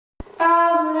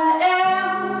All I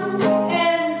am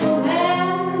is a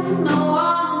man, no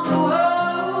one to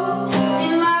hold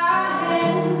in my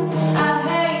hands. I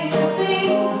hate the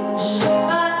beach,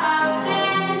 but I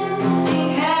stand in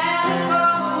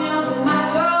California with my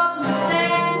toes in the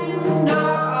sand.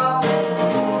 Oh,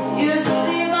 use the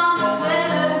sleeves on my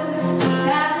sweater, just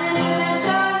having an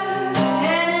adventure,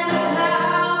 head in the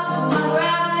clouds from my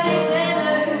gravity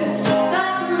center,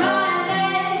 touching my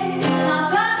leg, not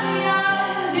touching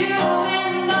yours, you and